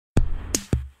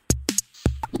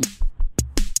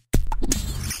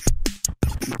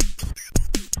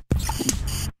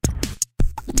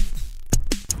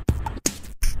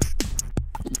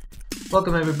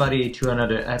Welcome everybody to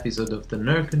another episode of the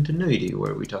Nerd Continuity,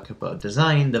 where we talk about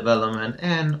design, development,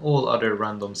 and all other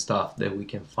random stuff that we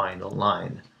can find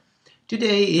online.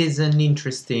 Today is an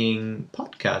interesting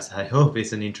podcast. I hope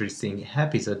it's an interesting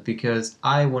episode because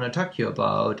I want to talk to you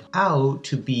about how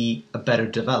to be a better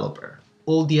developer.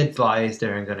 All the advice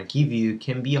that I'm going to give you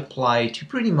can be applied to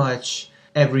pretty much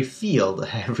every field,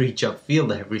 every job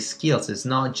field, every skills. It's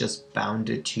not just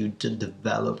bounded to the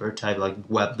developer type, like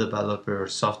web developer or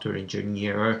software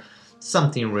engineer or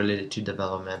something related to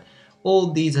development.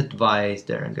 All these advice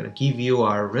that I'm going to give you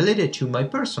are related to my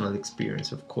personal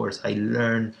experience. Of course, I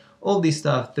learned all this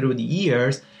stuff through the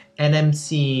years, and I'm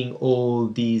seeing all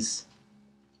these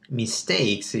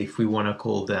mistakes, if we want to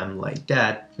call them like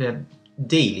that,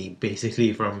 daily,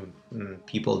 basically, from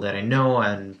people that I know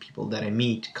and people that I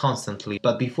meet constantly.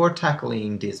 But before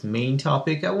tackling this main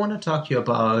topic, I want to talk to you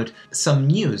about some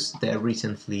news that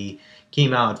recently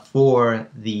came out for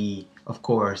the, of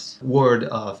course, world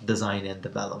of design and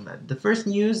development. The first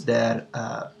news that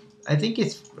I think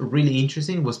is really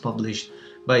interesting was published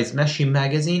by Smashing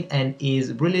Magazine and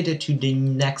is related to the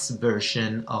next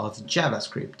version of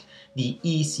JavaScript, the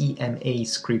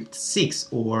ECMAScript 6,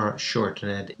 or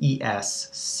shortened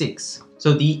ES6.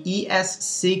 So the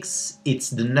ES6, it's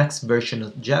the next version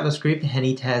of JavaScript, and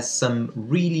it has some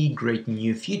really great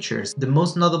new features. The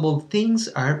most notable things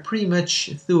are pretty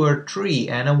much two or three,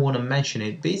 and I want to mention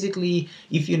it. Basically,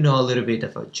 if you know a little bit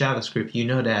about JavaScript, you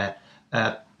know that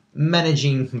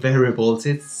managing variables,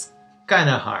 it's kind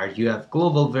of hard. You have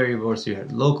global variables, you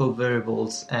have local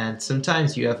variables, and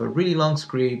sometimes you have a really long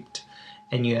script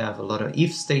and you have a lot of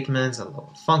if statements, a lot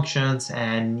of functions,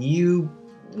 and you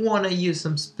want to use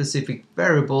some specific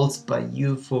variables, but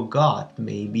you forgot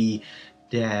maybe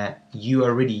that you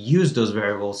already used those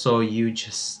variables, so you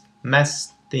just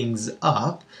mess things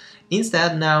up.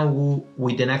 Instead, now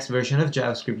with the next version of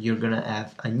JavaScript, you're going to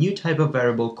have a new type of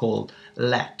variable called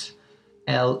let,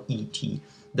 L-E-T.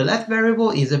 The let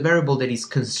variable is a variable that is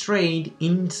constrained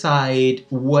inside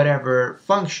whatever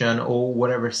function or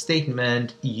whatever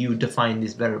statement you define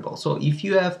this variable. So if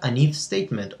you have an if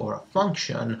statement or a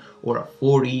function or a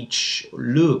for each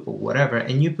loop or whatever,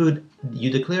 and you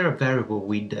declare a variable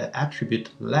with the attribute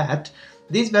let,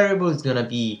 this variable is going to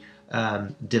be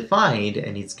defined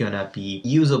and it's going to be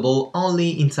usable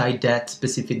only inside that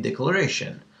specific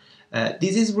declaration.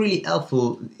 This is really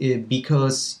helpful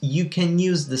because you can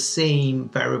use the same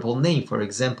variable name. For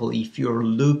example, if you're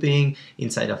looping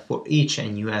inside of for each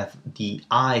and you have the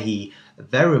I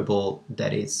variable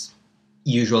that is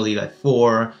usually like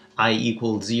for I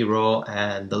equals 0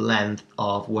 and the length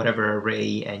of whatever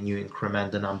array, and you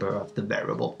increment the number of the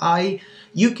variable I,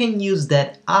 you can use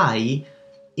that I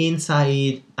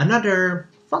inside another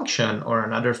function or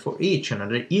another for each,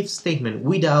 another if statement,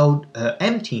 without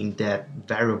emptying that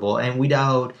variable and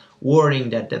without worrying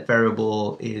that that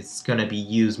variable is going to be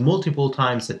used multiple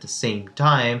times at the same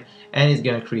time and it's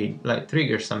going to create, like,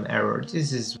 trigger some errors.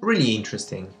 This is really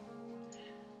interesting.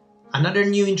 Another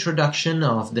new introduction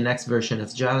of the next version of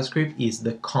JavaScript is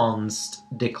the const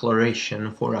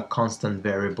declaration for a constant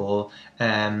variable.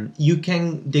 You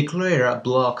can declare a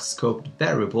block scoped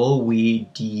variable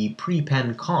with the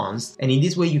prepend const, and in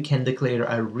this way you can declare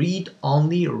a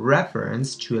read-only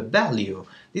reference to a value.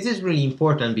 This is really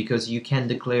important because you can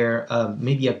declare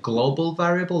maybe a global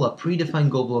variable, a predefined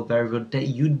global variable that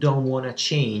you don't want to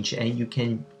change and you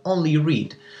can only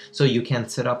read. So you can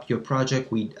set up your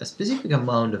project with a specific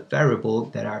amount of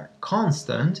variables that are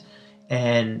constant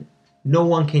and no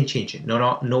one can change it.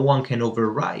 No one can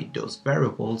override those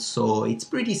variables, so it's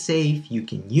pretty safe. You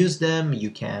can use them, you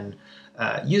can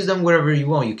use them wherever you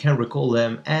want, you can recall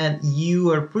them, and you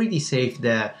are pretty safe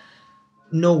that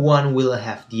no one will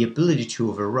have the ability to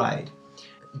override.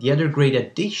 The other great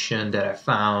addition that I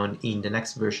found in the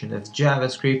next version of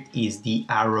JavaScript is the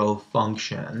arrow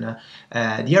function.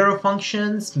 The arrow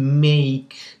functions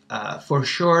make, for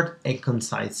short and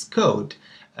concise code.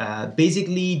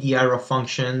 Basically, the arrow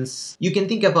functions, you can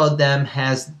think about them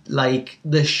as like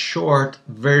the short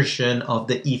version of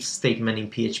the if statement in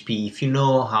PHP. If you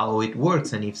know how it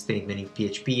works, an if statement in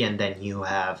PHP, and then you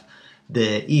have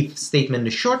the if statement,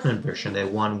 the shortened version, the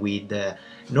one with the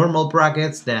normal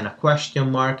brackets, then a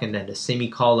question mark, and then the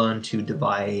semicolon to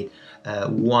divide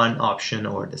one option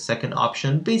or the second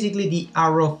option. Basically, the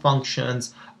arrow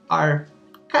functions are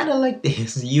kind of like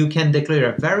this. You can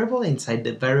declare a variable. Inside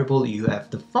the variable, you have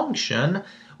the function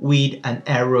with an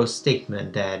arrow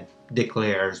statement that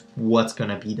declares what's going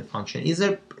to be the function. It's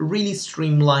a really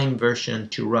streamlined version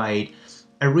to write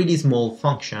a really small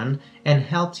function and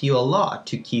helps you a lot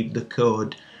to keep the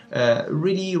code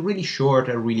really short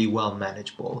and really well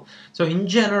manageable. So in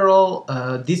general,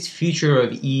 this feature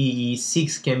of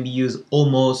EE6 can be used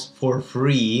almost for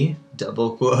free,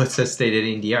 double quotes as stated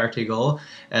in the article,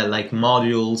 like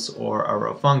modules or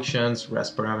arrow functions,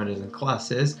 REST parameters and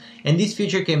classes. And this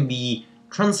feature can be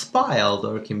transpiled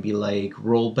or can be like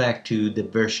rolled back to the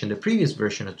previous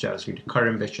version of JavaScript, the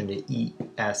current version, the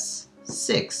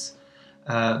ES6.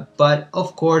 But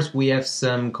of course we have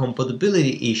some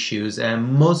compatibility issues,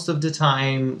 and most of the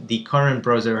time the current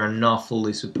browser are not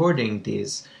fully supporting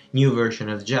this new version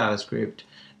of JavaScript.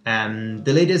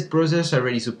 The latest browsers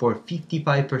already support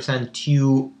 55%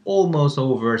 to almost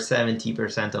over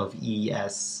 70% of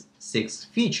ES6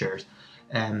 features.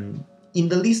 In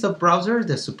the list of browsers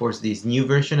that supports this new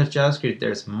version of JavaScript,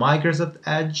 there's Microsoft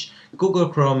Edge, Google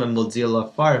Chrome, and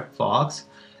Mozilla Firefox,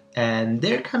 and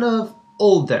they're kind of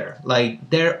all there, like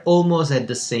they're almost at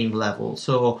the same level.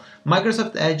 So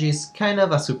Microsoft Edge is kind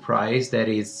of a surprise that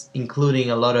is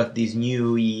including a lot of these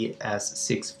new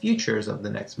ES6 features of the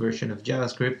next version of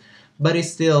JavaScript, but it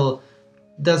still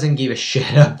doesn't give a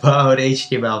shit about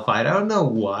HTML5. I don't know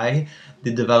why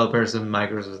the developers of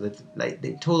Microsoft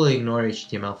they totally ignore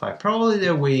HTML5. Probably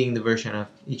they're waiting the version of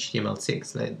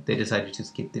HTML6. They decided to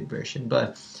skip the version,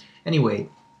 but anyway.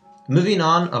 Moving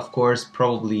on, of course,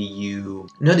 probably you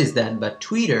noticed that, but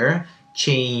Twitter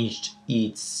changed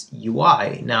its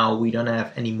UI. Now we don't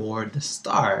have anymore the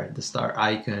star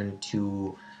icon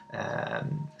to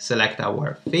select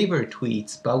our favorite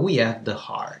tweets, but we have the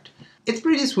heart. It's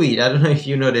pretty sweet. I don't know if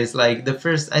you noticed, like the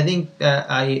first, I think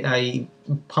I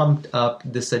pumped up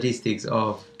the statistics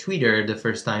of Twitter the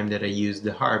first time that I used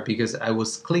the heart, because I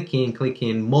was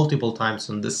clicking multiple times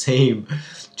on the same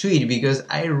tweet, because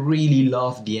I really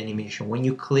love the animation. When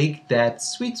you click that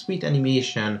sweet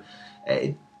animation,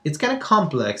 it's kind of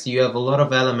complex. You have a lot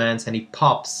of elements and it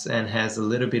pops and has a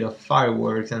little bit of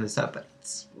fireworks and stuff, but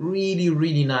it's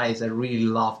really nice. I really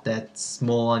love that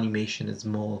small animation, a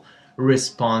small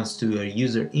response to a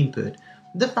user input.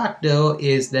 The fact though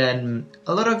is that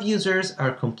a lot of users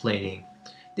are complaining.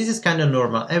 This is kind of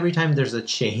normal. Every time there's a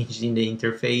change in the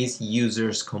interface,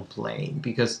 users complain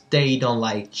because they don't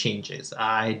like changes.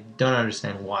 I don't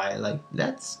understand why. Like,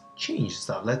 let's change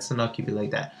stuff. Let's not keep it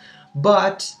like that.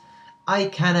 But I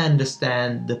kind of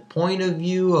understand the point of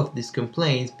view of these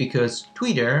complaints, because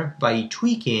Twitter, by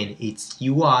tweaking its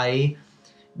UI,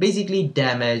 basically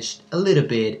damaged a little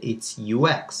bit its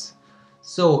UX.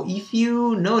 So if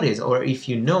you notice, or if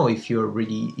you know, if you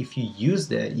use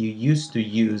that, you used to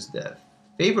use the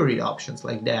favorite options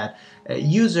like that,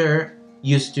 user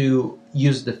used to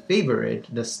use the favorite,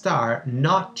 the star,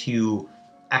 not to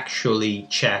actually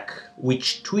check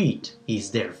which tweet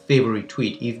is their favorite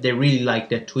tweet. If they really like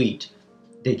that tweet,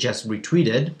 they just retweet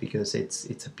it because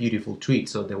it's a beautiful tweet,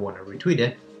 so they want to retweet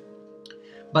it.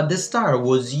 But the star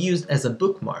was used as a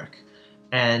bookmark,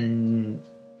 and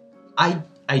I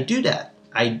do that.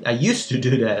 I used to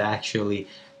do that actually.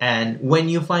 And when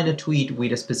you find a tweet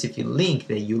with a specific link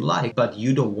that you like but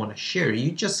you don't want to share,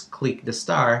 you just click the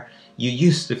star. You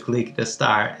used to click the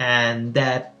star, and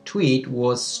that tweet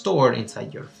was stored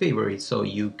inside your favorite, so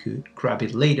you could grab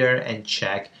it later and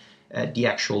check the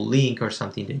actual link or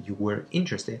something that you were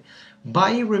interested in.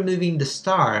 By removing the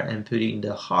star and putting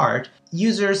the heart,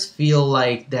 users feel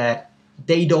like that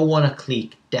they don't want to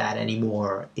click that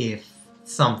anymore if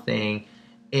something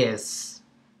is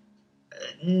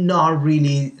not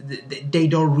really, they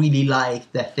don't really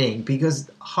like that thing, because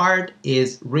heart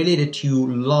is related to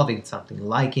loving something,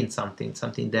 liking something,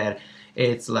 something that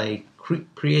it's like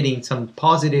creating some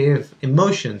positive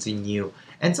emotions in you.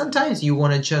 And sometimes you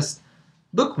want to just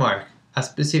bookmark a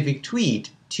specific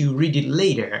tweet to read it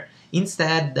later.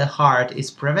 Instead, the heart is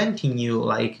preventing you,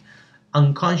 like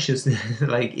unconsciously,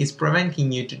 like it's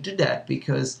preventing you to do that,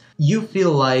 because you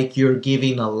feel like you're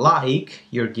giving a like,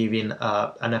 you're giving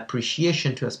an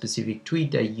appreciation to a specific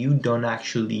tweet that you don't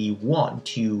actually want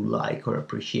to like or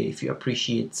appreciate. If you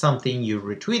appreciate something, you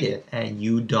retweet it and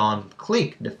you don't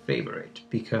click the favorite,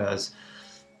 because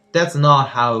that's not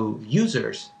how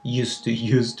users used to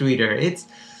use Twitter. It's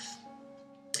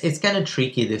kind of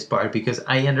tricky, this part, because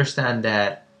I understand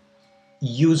that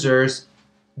users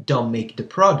don't make the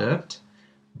product,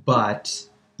 but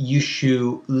you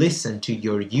should listen to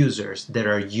your users that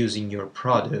are using your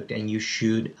product, and you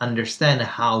should understand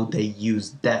how they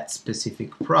use that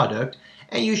specific product,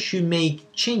 and you should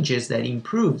make changes that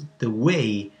improve the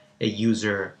way a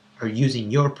user are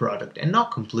using your product, and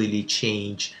not completely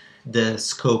change the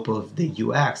scope of the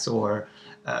UX or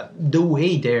the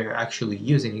way they're actually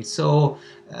using it. So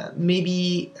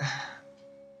maybe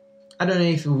I don't know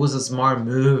if it was a smart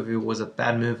move, if it was a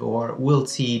bad move, or we'll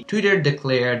see. Twitter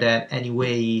declared that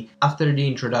anyway, after the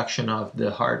introduction of the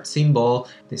heart symbol,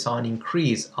 they saw an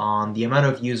increase on the amount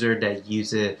of users that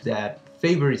use it, that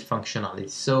favorite functionality.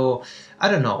 So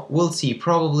I don't know, we'll see.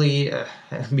 Probably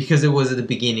because it was at the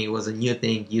beginning, it was a new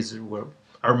thing, users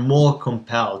are more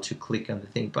compelled to click on the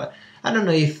thing. But I don't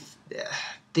know if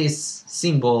this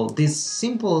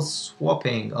simple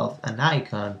swapping of an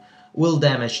icon will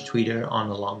damage Twitter on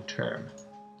the long term.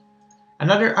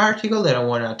 Another article that I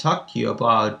want to talk to you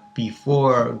about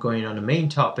before going on the main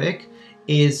topic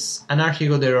is an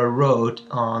article that I wrote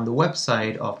on the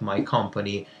website of my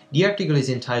company. The article is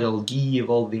entitled The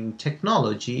Evolving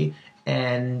Technology,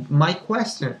 and my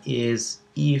question is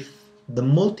if the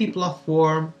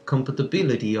multi-platform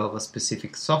compatibility of a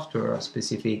specific software or a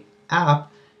specific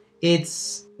app,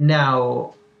 it's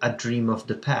now a dream of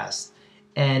the past.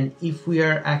 And if we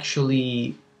are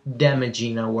actually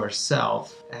damaging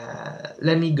ourselves,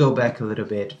 let me go back a little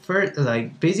bit. First,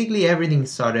 basically everything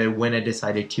started when I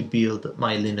decided to build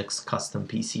my Linux custom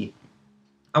PC.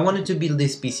 I wanted to build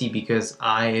this PC because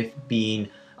I've been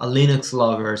a Linux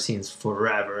lover since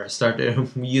forever. I started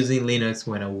using Linux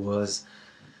when I was,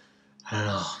 I don't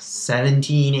know,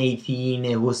 17, 18.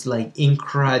 It was like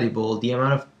incredible. The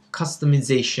amount of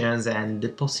customizations and the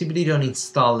possibility of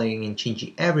installing and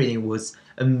changing everything was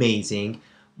amazing.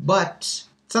 But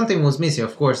something was missing,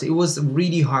 of course. It was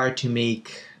really hard to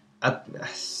make a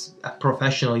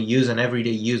professional use and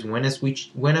everyday use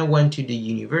when I went to the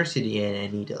university and I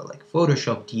needed like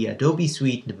Photoshop, the Adobe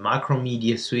suite, the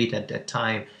Macromedia suite at that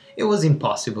time. It was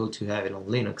impossible to have it on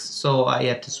Linux, so I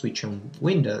had to switch on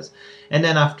Windows. And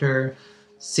then after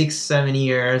 6-7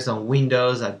 years on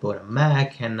Windows, I bought a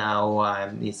Mac, and now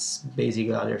it's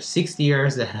basically other 6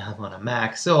 years that I'm on a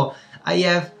Mac. So I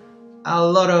have a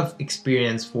lot of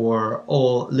experience for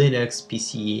all Linux,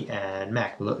 PC, and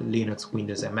Mac, Linux,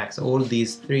 Windows, and Mac, so all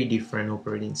these 3 different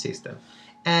operating systems.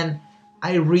 And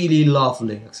I really love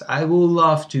Linux. I would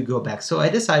love to go back. So I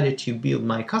decided to build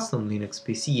my custom Linux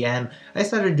PC, and I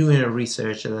started doing a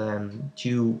research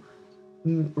to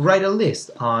write a list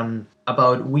on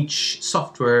about which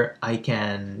software I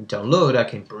can download, I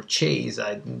can purchase.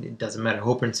 It doesn't matter,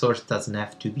 open source doesn't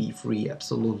have to be free,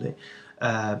 absolutely.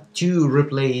 To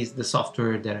replace the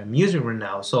software that I'm using right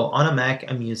now. So on a Mac,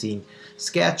 I'm using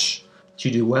Sketch to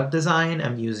do web design.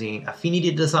 I'm using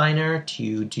Affinity Designer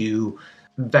to do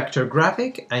vector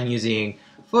graphic. I'm using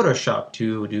Photoshop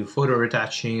to do photo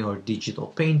retouching or digital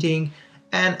painting.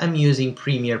 And I'm using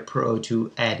Premiere Pro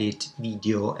to edit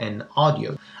video and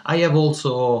audio. I have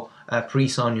also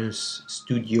PreSonus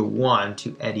Studio One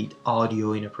to edit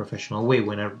audio in a professional way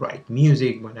when I write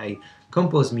music, when I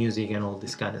compose music, and all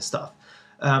this kind of stuff.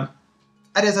 I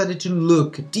decided to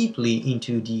look deeply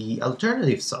into the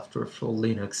alternative software for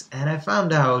Linux, and I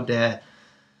found out that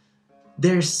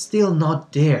they're still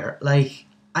not there. Like,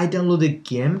 I downloaded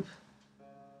GIMP,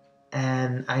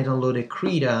 and I downloaded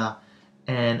Krita,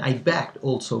 and I backed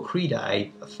also Krita.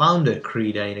 I founded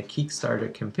Krita in a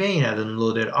Kickstarter campaign. I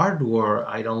downloaded Ardour,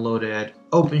 I downloaded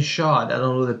OpenShot, I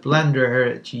downloaded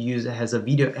Blender to use it as a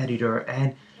video editor,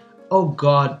 and oh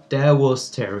god, that was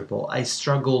terrible. I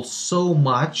struggled so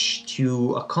much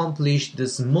to accomplish the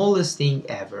smallest thing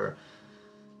ever.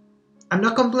 I'm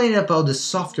not complaining about the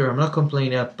software, I'm not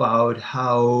complaining about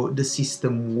how the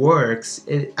system works.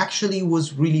 It actually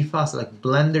was really fast. Like,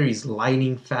 Blender is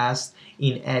lightning fast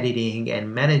in editing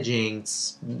and managing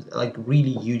like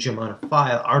really huge amount of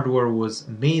file. Ardour was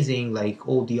amazing, like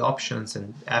all the options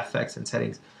and effects and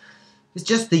settings. It's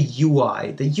just the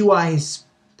UI. The UI is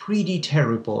pretty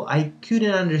terrible. I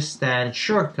couldn't understand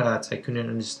shortcuts, I couldn't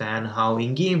understand how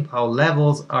in GIMP, how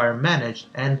levels are managed,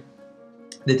 and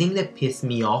the thing that pissed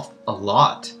me off a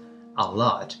lot,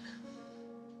 all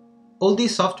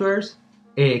these softwares,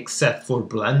 except for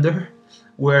Blender,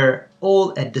 were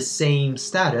all at the same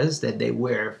status that they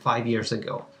were 5 years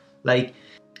ago. Like,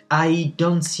 I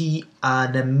don't see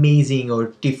an amazing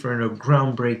or different or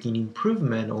groundbreaking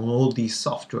improvement on all these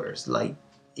softwares. Like,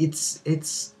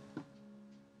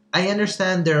 I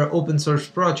understand there are open source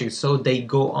projects, so they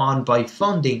go on by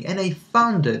funding, and I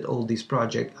funded all these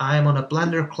projects. I'm on a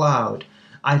Blender Cloud.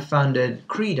 I funded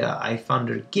Krita, I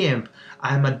funded GIMP,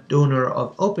 I'm a donor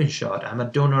of OpenShot, I'm a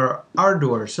donor of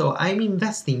Ardour, so I'm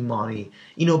investing money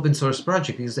in open source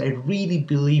projects because I really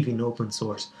believe in open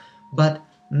source. But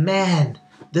man,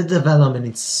 the development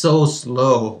is so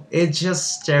slow, it's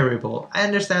just terrible. I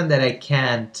understand that I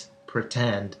can't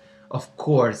pretend, of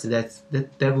course, that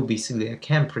would be silly. I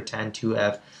can't pretend to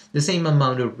have the same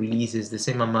amount of releases, the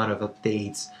same amount of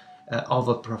updates of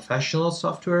a professional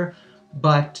software,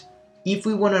 but if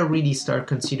we want to really start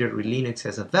considering Linux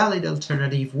as a valid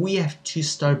alternative, we have to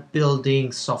start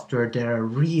building software that are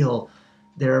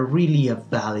really a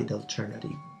valid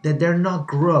alternative. That they're not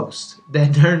gross,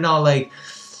 that they're not like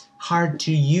hard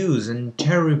to use and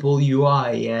terrible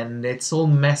UI and it's all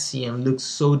messy and looks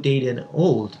so dated and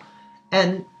old.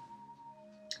 And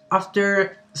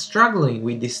after struggling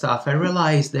with this stuff, I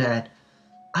realized that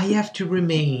I have to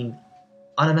remain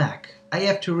on a Mac. I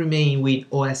have to remain with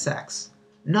OS X.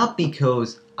 Not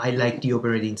because I like the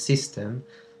operating system,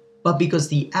 but because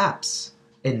the apps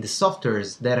and the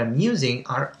softwares that I'm using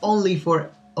are only for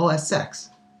OS X.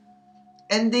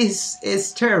 And this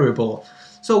is terrible.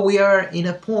 So we are in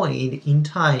a point in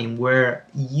time where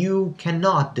you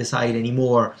cannot decide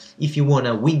anymore if you want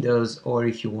a Windows or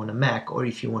if you want a Mac or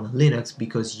if you want a Linux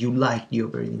because you like the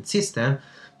operating system,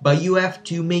 but you have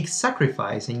to make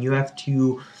sacrifice and you have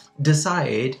to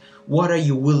decide what are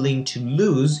you willing to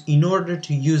lose in order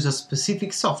to use a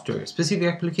specific software, specific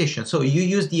application. So you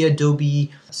use the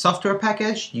Adobe software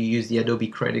package, you use the Adobe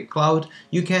Creative Cloud,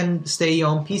 you can stay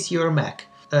on PC or Mac.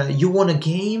 You want a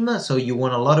game, so you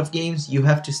want a lot of games, you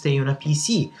have to stay on a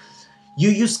PC. You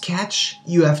use Sketch,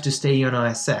 you have to stay on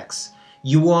OS X.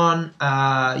 You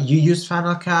use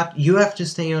Final Cut, you have to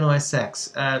stay on OS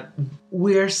X.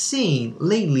 We're seeing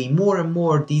lately more and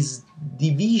more this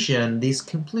division, this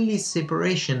completely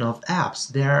separation of apps.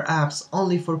 There are apps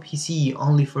only for PC,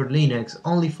 only for Linux,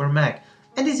 only for Mac,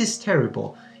 and this is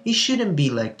terrible. It shouldn't be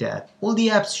like that. All the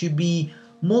apps should be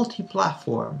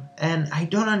multi-platform, and I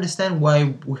don't understand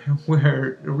why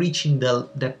we're reaching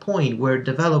that point where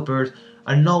developers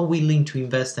are not willing to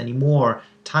invest any more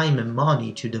time and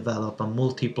money to develop a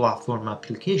multi-platform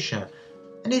application.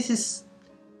 And this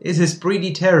is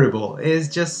pretty terrible. It's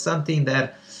just something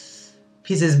that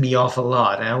pisses me off a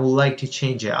lot, and I would like to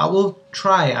change it. I will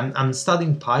try. I'm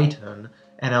studying Python,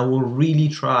 and I will really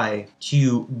try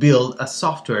to build a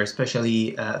software,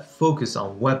 especially focus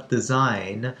on web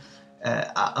design,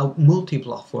 a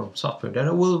multi-platform software that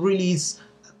I will release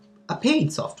a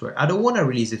paid software. I don't want to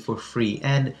release it for free.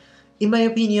 And in my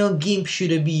opinion, GIMP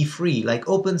shouldn't be free. Like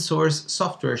open source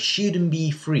software shouldn't be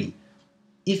free.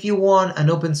 If you want an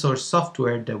open source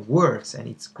software that works and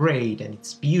it's great and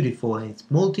it's beautiful and it's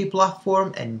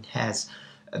multi-platform and has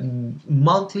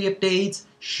monthly updates,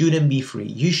 shouldn't be free.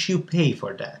 You should pay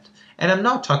for that. And I'm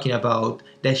not talking about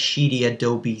that shitty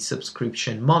Adobe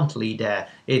subscription monthly that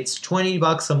it's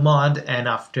 $20 a month and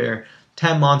after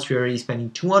 10 months you're already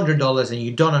spending $200 and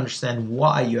you don't understand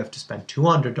why you have to spend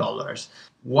 $200.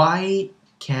 Why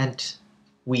can't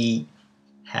we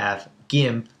have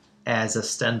GIMP as a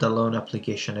standalone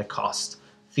application that costs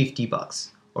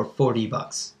 $50 or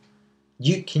 $40?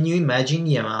 Can you imagine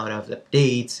the amount of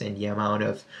updates and the amount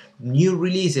of new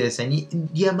releases and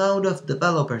the amount of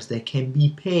developers that can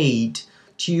be paid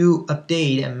to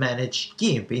update and manage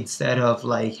GIMP instead of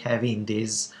like having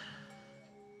this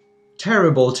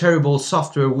terrible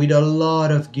software with a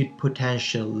lot of good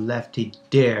potential left it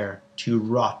there to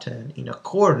rotten in a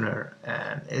corner,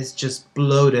 and it's just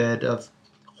bloated of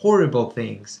horrible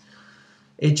things.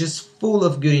 It's just full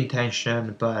of good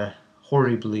intention but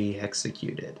horribly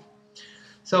executed.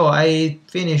 So I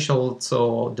finished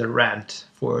also the rant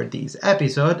for this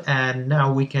episode, and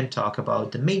now we can talk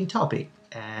about the main topic.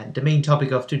 And the main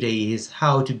topic of today is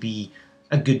how to be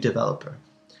a good developer.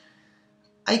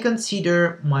 I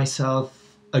consider myself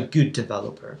a good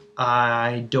developer.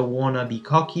 I don't want to be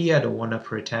cocky, I don't want to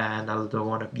pretend, I don't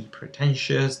want to be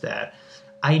pretentious that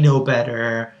I know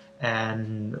better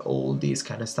and all this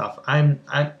kind of stuff. I'm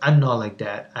not like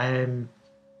that. I'm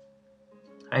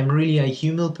really a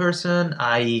human person.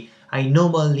 I know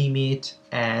my limit,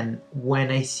 and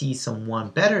when I see someone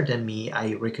better than me,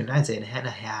 I recognize it and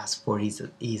I ask for his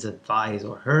advice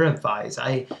or her advice.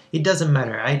 It doesn't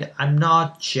matter. I'm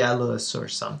not jealous or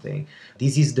something.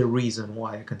 This is the reason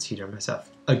why I consider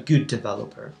myself a good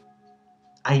developer.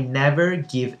 I never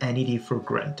give anything for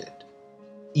granted,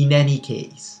 in any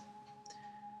case.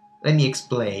 Let me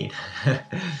explain.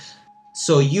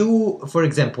 So you, for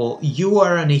example, you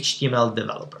are an HTML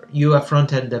developer. You are a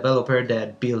front-end developer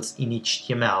that builds in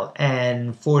HTML.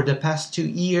 And for the past 2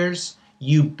 years,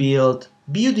 you build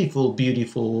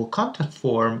beautiful content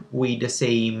form with the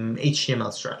same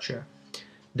HTML structure.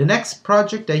 The next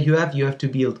project that you have to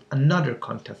build another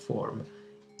content form.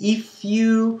 If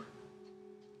you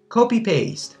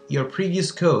copy-paste your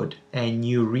previous code and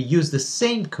you reuse the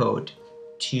same code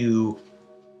to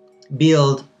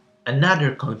build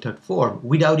another content form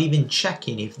without even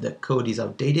checking if the code is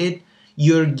outdated,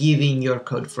 you're giving your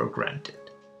code for granted.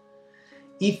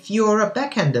 if you're a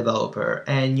backend developer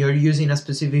and you're using a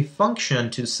specific function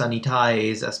to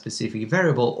sanitize a specific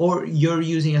variable, or you're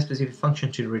using a specific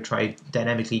function to retrieve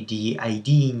dynamically the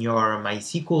ID in your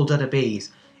MySQL database,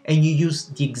 and you use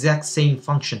the exact same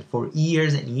function for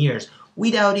years and years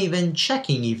without even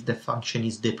checking if the function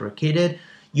is deprecated,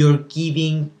 you're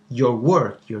giving your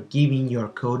work, you're giving your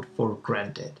code for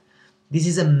granted. This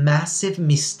is a massive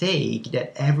mistake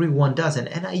that everyone does,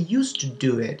 and I used to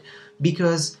do it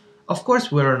because of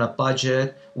course we're on a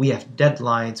budget, we have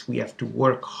deadlines, we have to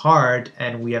work hard,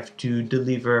 and we have to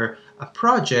deliver a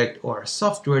project or a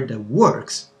software that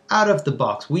works out of the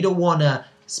box. We don't want to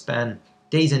spend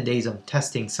days and days on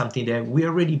testing something that we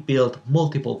already built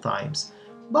multiple times.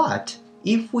 But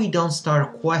if we don't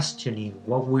start questioning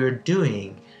what we're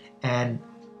doing and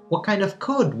what kind of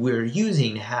code we're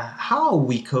using, how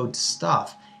we code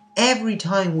stuff, every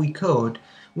time we code,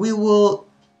 we will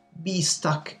be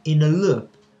stuck in a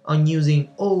loop on using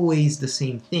always the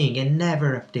same thing and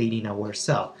never updating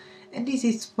ourselves. And this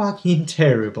is fucking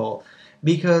terrible,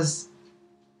 because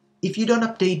if you don't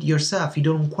update yourself, you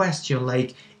don't question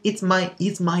like, is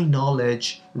my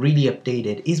knowledge really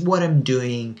updated? Is what I'm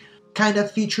doing kind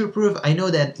of future-proof? I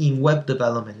know that in web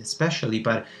development especially,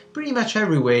 but pretty much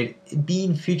everywhere,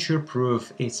 being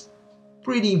future-proof is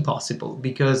pretty impossible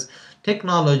because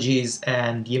technologies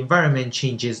and the environment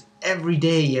changes every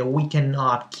day, and we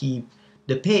cannot keep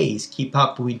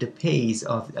up with the pace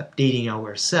of updating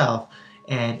ourselves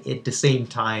and at the same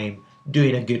time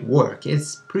doing a good work.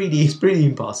 It's pretty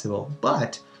impossible.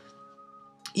 But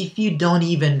if you don't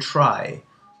even try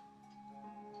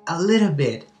a little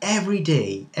bit every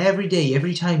day,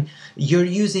 every time you're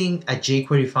using a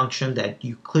jQuery function that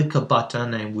you click a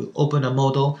button and will open a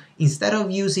model, instead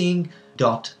of using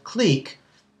 .click,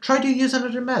 try to use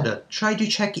another method. Try to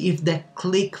check if the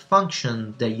click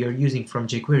function that you're using from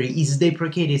jQuery is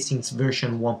deprecated since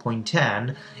version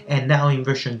 1.10, and now in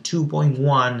version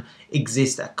 2.1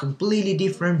 exists a completely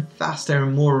different, faster,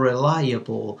 more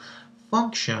reliable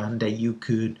function that you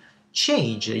could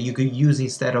change, that you could use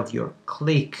instead of your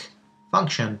click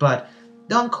function. But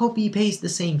don't copy paste the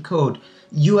same code.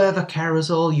 You have a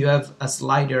carousel, you have a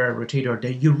slider, a rotator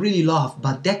that you really love,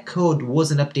 but that code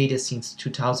wasn't updated since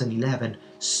 2011.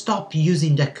 Stop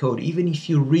using that code, even if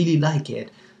you really like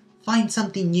it. Find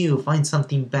something new, find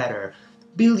something better.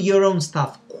 Build your own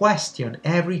stuff. Question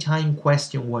every time,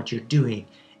 question what you're doing,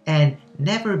 and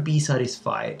never be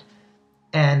satisfied.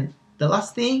 And the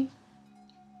last thing,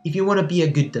 if you want to be a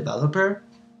good developer,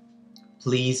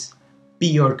 please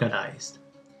be organized.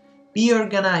 Be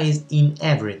organized in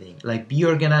everything. Like, be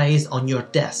organized on your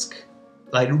desk,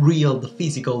 like the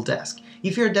physical desk.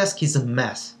 If your desk is a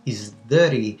mess, is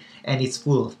dirty, and it's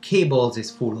full of cables, it's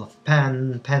full of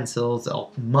pencils, or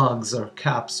mugs, or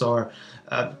cups, or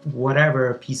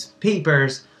whatever piece of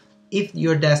papers, if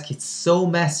your desk is so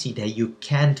messy that you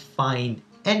can't find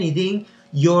anything,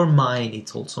 your mind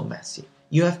is also messy.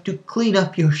 You have to clean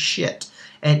up your shit.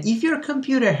 And if your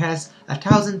computer has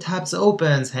 1,000 tabs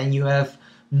open and you have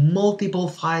multiple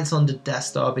files on the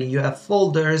desktop and you have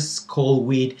folders called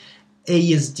with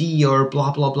ASD or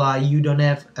blah blah blah, you don't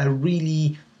have a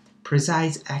really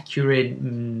precise, accurate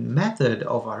method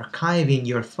of archiving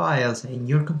your files, and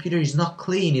your computer is not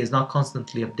clean, is not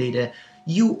constantly updated,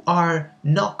 you are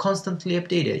not constantly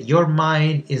updated. Your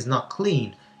mind is not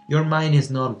clean. Your mind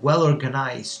is not well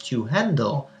organized to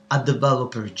handle a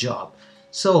developer job.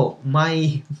 So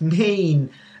my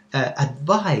main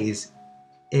advice,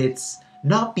 it's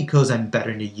not because I'm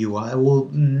better than you. I will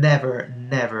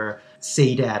never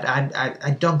say that.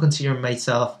 I don't consider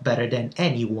myself better than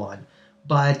anyone,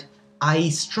 but I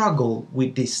struggle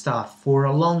with this stuff for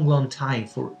a long time,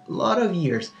 for a lot of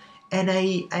years, and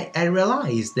I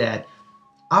realized that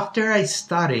after I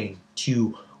started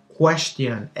to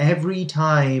question every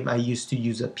time I used to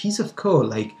use a piece of code,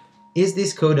 like, is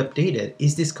this code updated?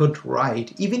 Is this code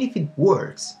right? Even if it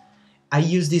works. I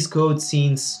use this code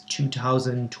since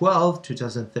 2012,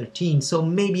 2013, so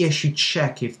maybe I should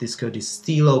check if this code is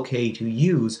still okay to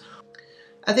use.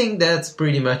 I think that's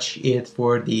pretty much it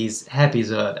for this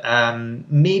episode.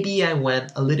 Maybe I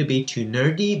went a little bit too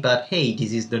nerdy, but hey,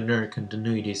 this is the Nerd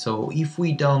Continuity, so if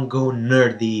we don't go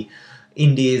nerdy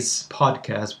in this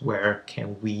podcast, where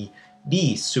can we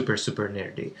be super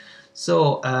nerdy?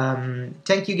 So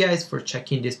thank you guys for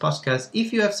checking this podcast.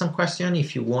 If you have some question,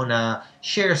 if you wanna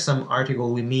share some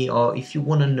article with me, or if you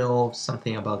wanna know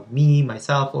something about me,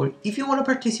 myself, or if you wanna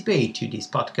participate to this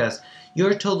podcast,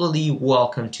 you're totally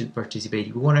welcome to participate.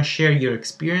 If you wanna share your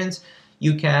experience,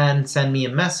 you can send me a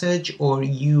message, or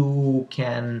you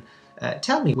can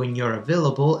tell me when you're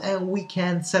available, and we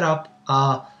can set up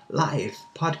a live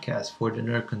podcast for the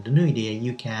Nerd Continuity, and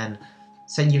you can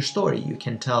send your story. You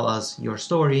can tell us your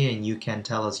story, and you can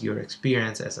tell us your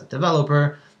experience as a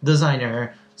developer,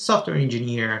 designer, software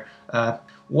engineer,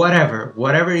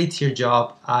 whatever it's your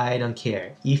job. I don't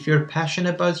care. If you're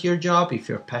passionate about your job, if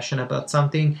you're passionate about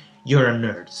something, you're a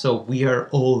nerd. So we are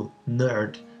all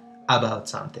nerd about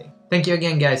something. Thank you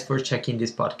again, guys, for checking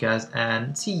this podcast,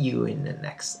 and see you in the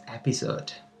next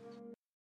episode.